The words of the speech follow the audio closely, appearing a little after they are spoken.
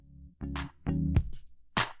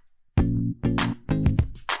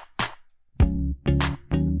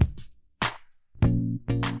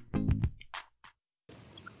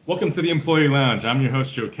Welcome to the Employee Lounge. I'm your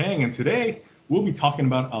host, Joe Kang, and today we'll be talking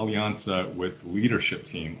about Alianza with the leadership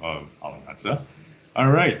team of Alianza.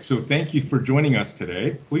 All right, so thank you for joining us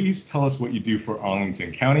today. Please tell us what you do for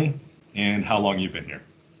Arlington County and how long you've been here.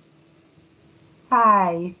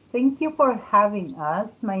 Hi, thank you for having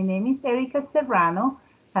us. My name is Erica Serrano,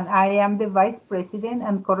 and I am the Vice President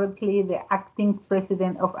and currently the Acting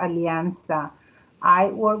President of Alianza. I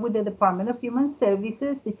work with the Department of Human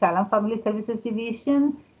Services, the Child and Family Services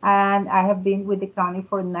Division, and I have been with the county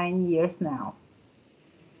for 9 years now.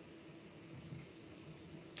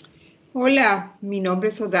 Hola, mi nombre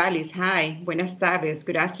es Odalis. Hi, buenas tardes,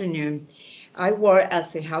 good afternoon. I work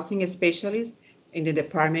as a housing specialist in the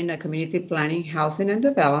Department of Community Planning, Housing and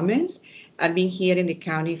Development. I've been here in the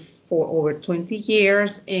county for over 20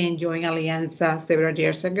 years and joined Alianza several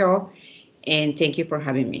years ago. And thank you for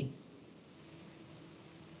having me.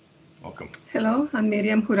 Welcome. Hello, I'm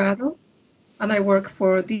Miriam Jurado, and I work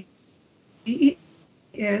for the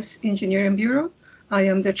DES Engineering Bureau. I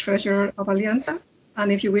am the treasurer of Alianza.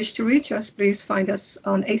 And if you wish to reach us, please find us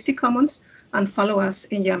on AC Commons and follow us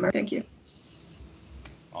in Yammer. Thank you.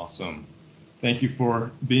 Awesome. Thank you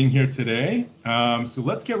for being here today. So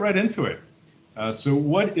let's get right into it. So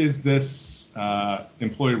what is this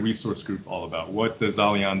employee resource group all about? What does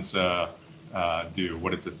Alianza do?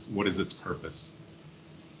 What is its purpose?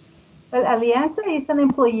 Well, Alianza is an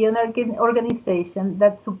employee organization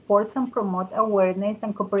that supports and promotes awareness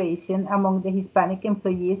and cooperation among the Hispanic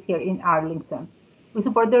employees here in Arlington. We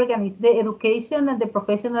support the education and the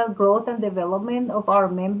professional growth and development of our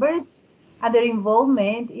members and their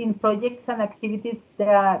involvement in projects and activities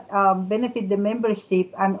that benefit the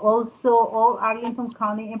membership and also all Arlington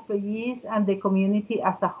County employees and the community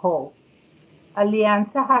as a whole.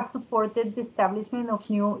 Alianza has supported the establishment of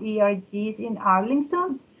new ERGs in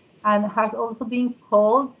Arlington and has also been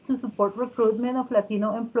called to support recruitment of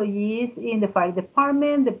Latino employees in the fire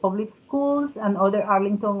department, the public schools, and other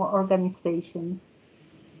Arlington organizations.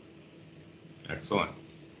 Excellent.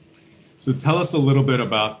 So tell us a little bit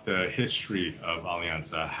about the history of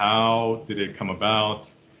Alianza. How did it come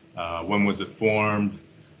about? When was it formed?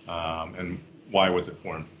 And why was it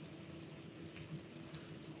formed?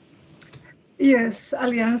 Yes,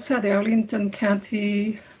 Alianza, the Arlington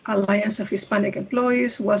County Alliance of Hispanic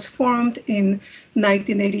Employees, was formed in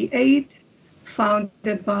 1988,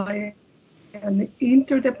 founded by an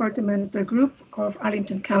interdepartmental group of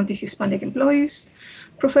Arlington County Hispanic employees,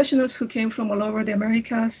 professionals who came from all over the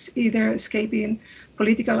Americas, either escaping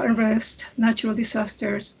political unrest, natural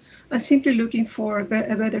disasters, and simply looking for a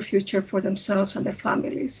better future for themselves and their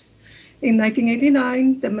families. In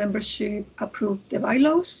 1989, the membership approved the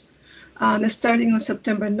bylaws, and starting on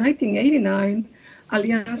September 1989,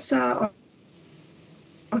 Alianza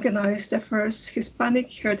organized the first Hispanic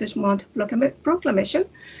Heritage Month proclamation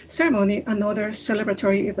ceremony and other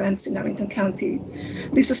celebratory events in Arlington County.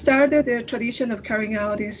 This started the tradition of carrying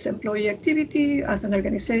out this employee activity as an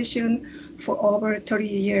organization for over 30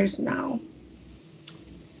 years now.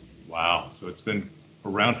 Wow, so it's been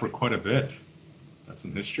around for quite a bit. That's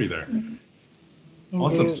some history there. Mm-hmm.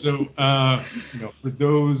 Awesome. So, for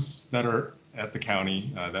those that are at the county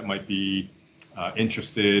that might be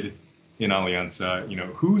interested in Alianza,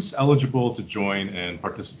 who's eligible to join and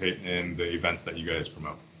participate in the events that you guys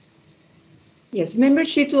promote? Yes,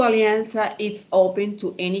 membership to Alianza is open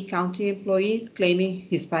to any county employee claiming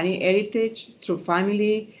Hispanic heritage through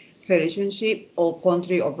family, relationship, or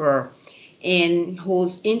country of birth, and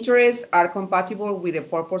whose interests are compatible with the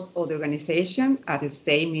purpose of the organization, as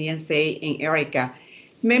Stay, Miriam Say, and Erica.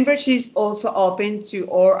 Membership is also open to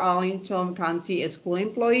all Arlington County school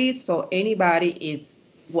employees, so anybody is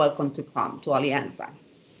welcome to come to Alianza.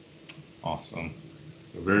 Awesome.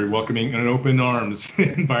 A very welcoming and open arms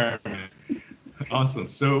environment. Awesome.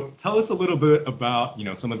 So tell us a little bit about,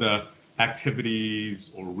 some of the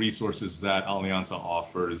activities or resources that Alianza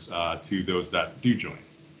offers to those that do join.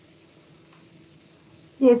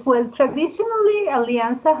 Yes, well, traditionally,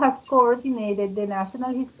 Alianza has coordinated the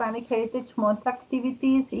National Hispanic Heritage Month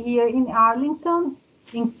activities here in Arlington,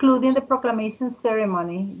 including the proclamation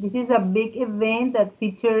ceremony. This is a big event that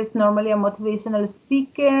features normally a motivational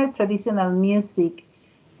speaker, traditional music.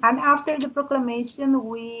 And after the proclamation,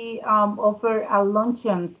 we offer a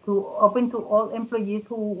luncheon open to all employees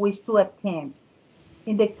who wish to attend.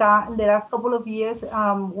 In the last couple of years,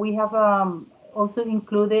 we have also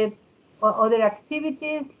included other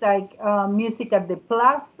activities like music at the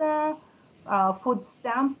plaza, food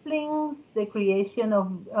samplings, the creation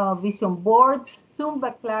of vision boards,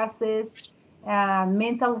 Zumba classes, and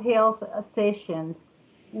mental health sessions.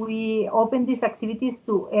 we open these activities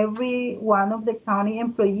to every one of the county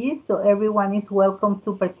employees, so everyone is welcome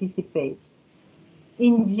to participate.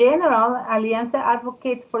 In general, Alianza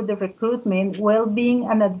advocates for the recruitment, well-being,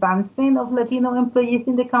 and advancement of Latino employees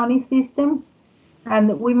in the county system.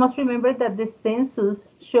 And we must remember that the census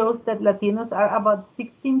shows that Latinos are about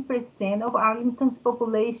 16% of Arlington's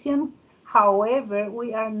population. However,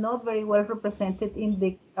 we are not very well represented in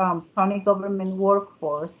the county government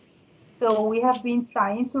workforce. So we have been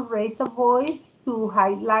trying to raise a voice to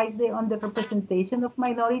highlight the underrepresentation of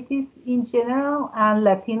minorities in general and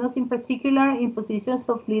Latinos in particular in positions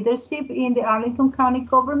of leadership in the Arlington County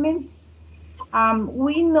government.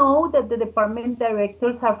 We know that the department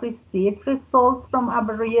directors have received results from a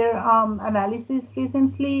barrier analysis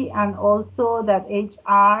recently, and also that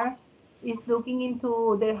HR is looking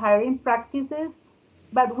into their hiring practices.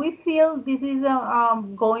 But we feel this is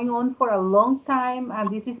going on for a long time, and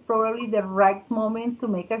this is probably the right moment to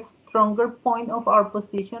make a stronger point of our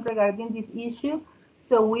position regarding this issue.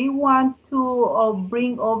 So we want to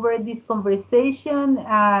bring over this conversation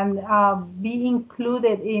and be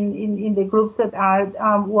included in the groups that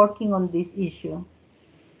are working on this issue.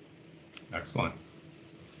 Excellent.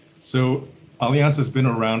 So Alianza has been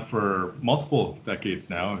around for multiple decades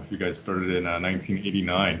now. If you guys started in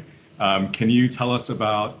 1989. Can you tell us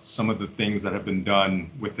about some of the things that have been done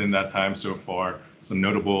within that time so far? Some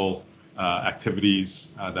notable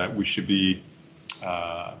activities that we should be,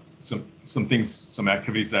 some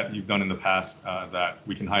activities that you've done in the past that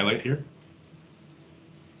we can highlight here?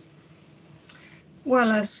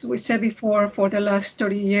 Well, as we said before, for the last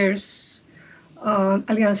 30 years,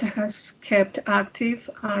 Alianza has kept active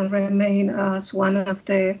and remain as one of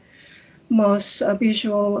the most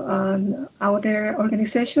visual and out there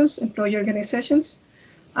organizations, employee organizations.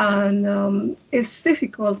 And it's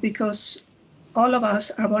difficult because all of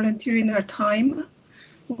us are volunteering our time.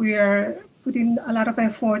 We are putting a lot of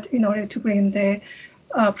effort in order to bring the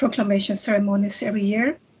proclamation ceremonies every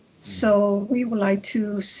year. So we would like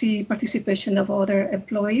to see participation of other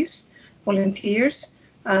employees, volunteers,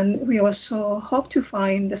 and we also hope to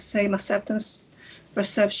find the same acceptance,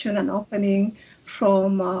 perception, and opening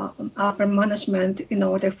from upper management in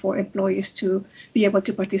order for employees to be able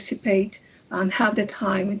to participate and have the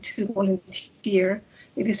time to volunteer.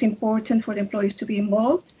 It is important for the employees to be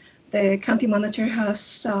involved. The county manager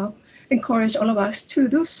has encouraged all of us to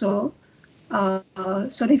do so. So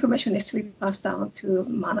the information needs to be passed down to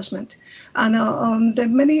management. And the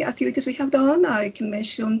many activities we have done, I can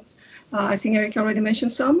mention, I think Eric already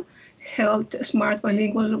mentioned some, held smart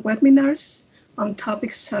bilingual webinars on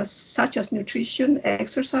topics such as nutrition,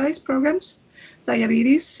 exercise programs,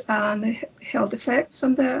 diabetes, and health effects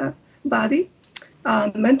on the body,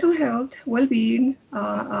 mental health, well-being.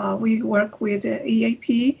 We work with the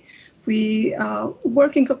EAP. We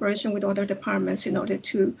work in cooperation with other departments in order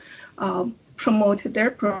to promote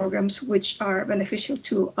their programs, which are beneficial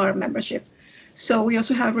to our membership. So we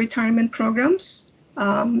also have retirement programs,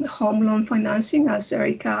 home loan financing, as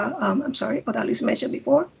Odalis mentioned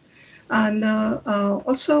before. And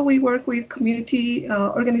also we work with community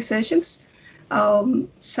organizations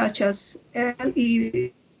such as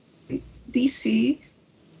LEDC,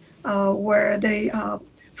 where they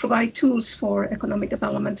provide tools for economic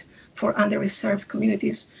development for underserved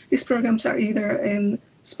communities. These programs are either in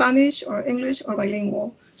Spanish or English or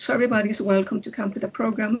bilingual. So everybody is welcome to come to the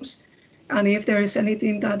programs. And if there is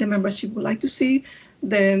anything that the membership would like to see,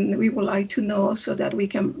 then we would like to know so that we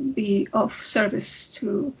can be of service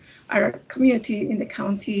to our community in the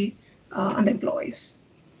county and the employees.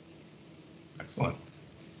 Excellent.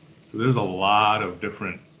 So there's a lot of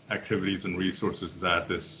different activities and resources that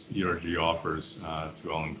this ERG offers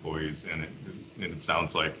to all employees, and it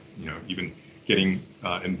sounds like, you know, even getting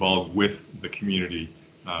involved with the community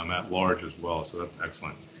at large as well. So that's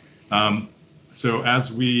excellent. So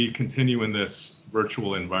as we continue in this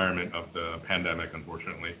virtual environment of the pandemic,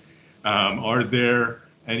 unfortunately, are there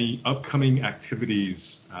any upcoming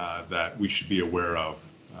activities that we should be aware of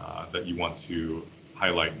that you want to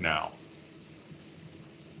highlight now?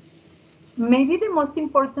 Maybe the most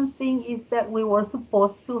important thing is that we were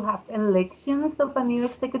supposed to have elections of a new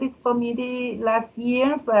executive committee last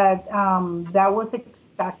year, but that was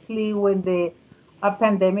exactly when the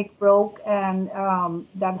pandemic broke, and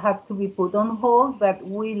that had to be put on hold. But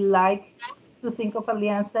we like to think of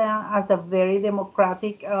Alianza as a very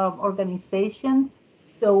democratic organization.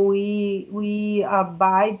 So we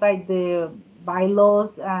abide by the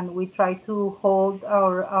bylaws, and we try to hold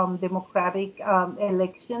our democratic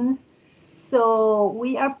elections. So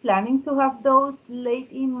we are planning to have those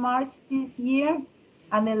late in March this year,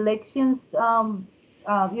 and elections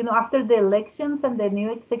after the elections and the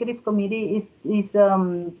new executive committee is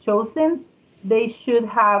chosen, they should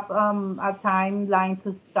have a timeline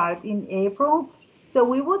to start in April. So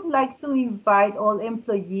we would like to invite all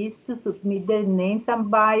employees to submit their names and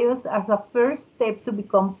bios as a first step to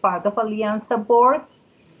become part of Alianza board.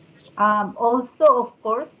 Also, of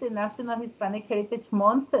course, the National Hispanic Heritage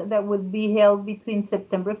Month that will be held between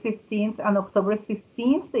September 15th and October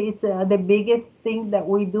 15th is the biggest thing that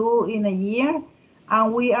we do in a year.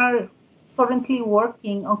 And we are currently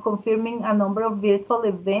working on confirming a number of virtual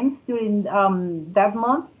events during that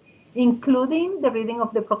month, including the reading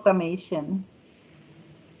of the proclamation.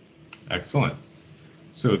 Excellent.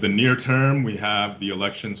 So the near term, we have the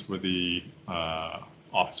elections for the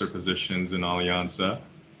officer positions in Alianza.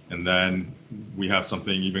 And then we have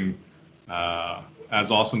something even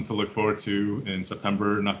as awesome to look forward to in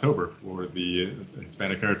September and October for the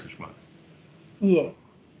Hispanic Heritage Month. Yes.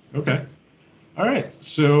 Okay. All right.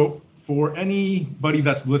 So for anybody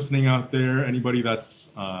that's listening out there, anybody that's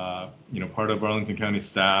part of Arlington County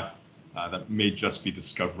staff that may just be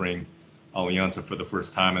discovering Alianza for the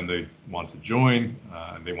first time and they want to join,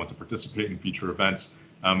 and they want to participate in future events,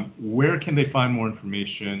 where can they find more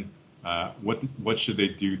information? What should they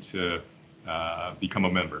do to become a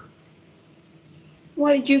member?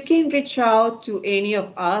 Well, you can reach out to any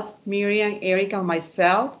of us, Miriam, Erica, and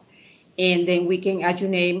myself, and then we can add your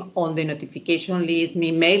name on the notification list,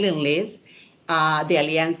 mailing list. The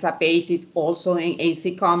Alianza page is also in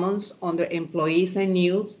AC Commons under employees and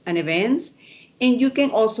news and events. And you can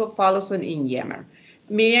also follow us on Yammer.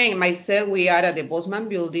 Miriam and myself, we are at the Bosman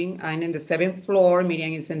building. I'm in the 7th floor.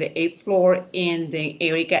 Miriam is in the 8th floor. And then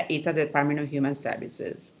Erica is at the Department of Human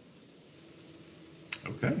Services.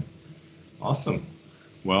 Okay. Awesome.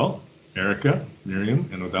 Well, Erica, Miriam,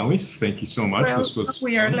 and Odalis, thank you so much. Well, this was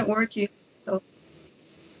we are working, so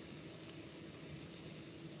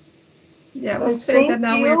yeah, I would say that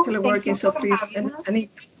now we are teleworking, so please send us an email.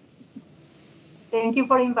 Thank you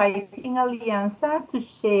for inviting Alianza to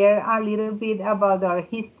share a little bit about our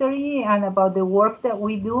history and about the work that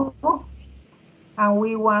we do. And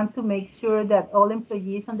we want to make sure that all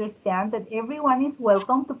employees understand that everyone is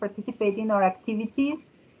welcome to participate in our activities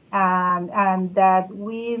and that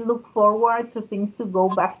we look forward to things to go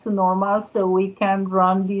back to normal so we can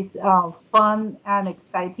run these fun and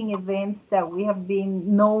exciting events that we have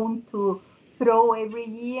been known to throw every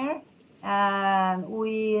year. And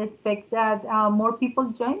we expect that more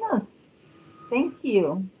people join us. Thank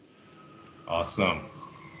you. awesome.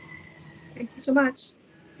 Thank you so much.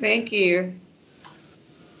 Thank you.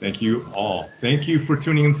 Thank you all. Thank you for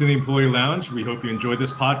tuning into the Employee Lounge. We hope you enjoyed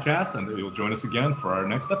this podcast and that you'll join us again for our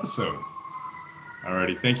next episode.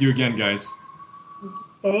 Alrighty. Thank you again, guys.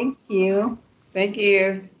 Thank you. Thank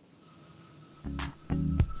you.